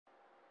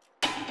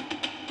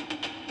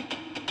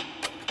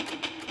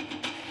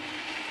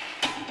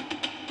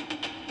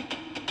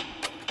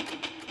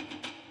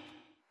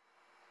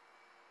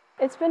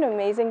It's been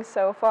amazing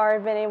so far.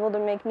 I've been able to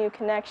make new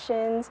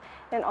connections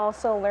and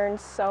also learn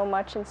so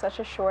much in such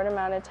a short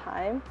amount of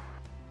time.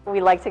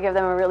 We like to give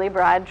them a really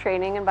broad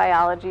training in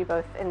biology,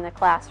 both in the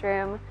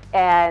classroom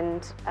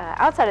and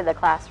outside of the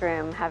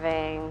classroom,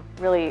 having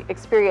really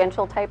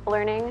experiential type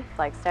learning,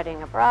 like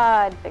studying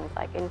abroad, things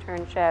like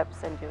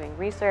internships and doing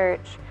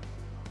research.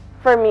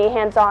 For me,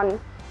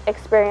 hands-on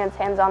experience,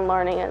 hands-on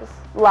learning is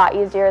a lot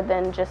easier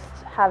than just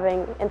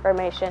having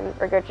information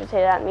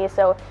regurgitated at me.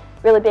 So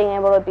really being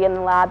able to be in the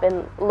lab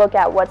and look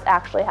at what's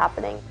actually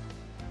happening.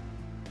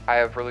 I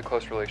have really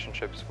close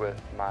relationships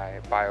with my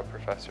bio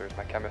professors,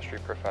 my chemistry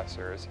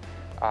professors.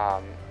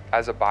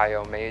 As a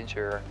bio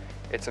major,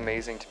 it's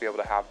amazing to be able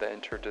to have the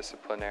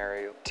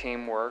interdisciplinary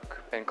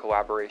teamwork and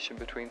collaboration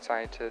between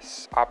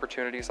scientists.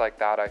 Opportunities like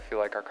that I feel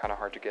like are kind of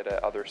hard to get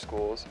at other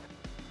schools.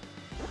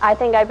 I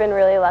think I've been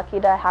really lucky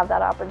to have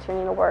that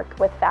opportunity to work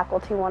with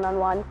faculty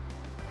one-on-one.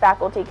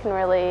 Faculty can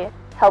really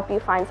help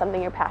you find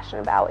something you're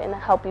passionate about and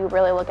help you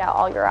really look at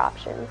all your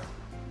options.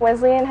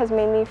 Wesleyan has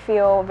made me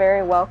feel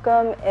very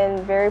welcome and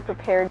very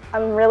prepared.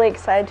 I'm really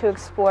excited to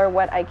explore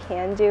what I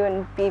can do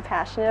and be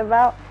passionate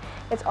about.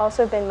 It's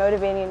also been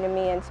motivating to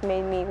me and it's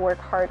made me work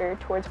harder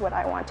towards what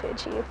I want to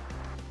achieve.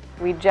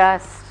 We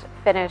just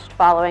finished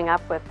following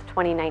up with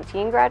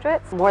 2019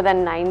 graduates. More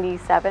than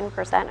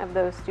 97% of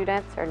those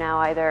students are now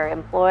either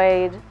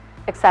employed,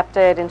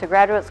 accepted into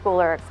graduate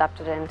school, or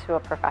accepted into a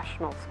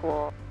professional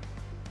school.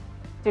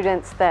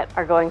 Students that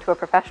are going to a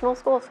professional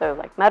school, so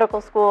like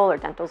medical school or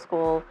dental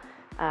school,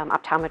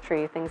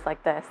 optometry, things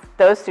like this,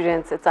 those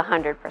students, it's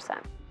 100%.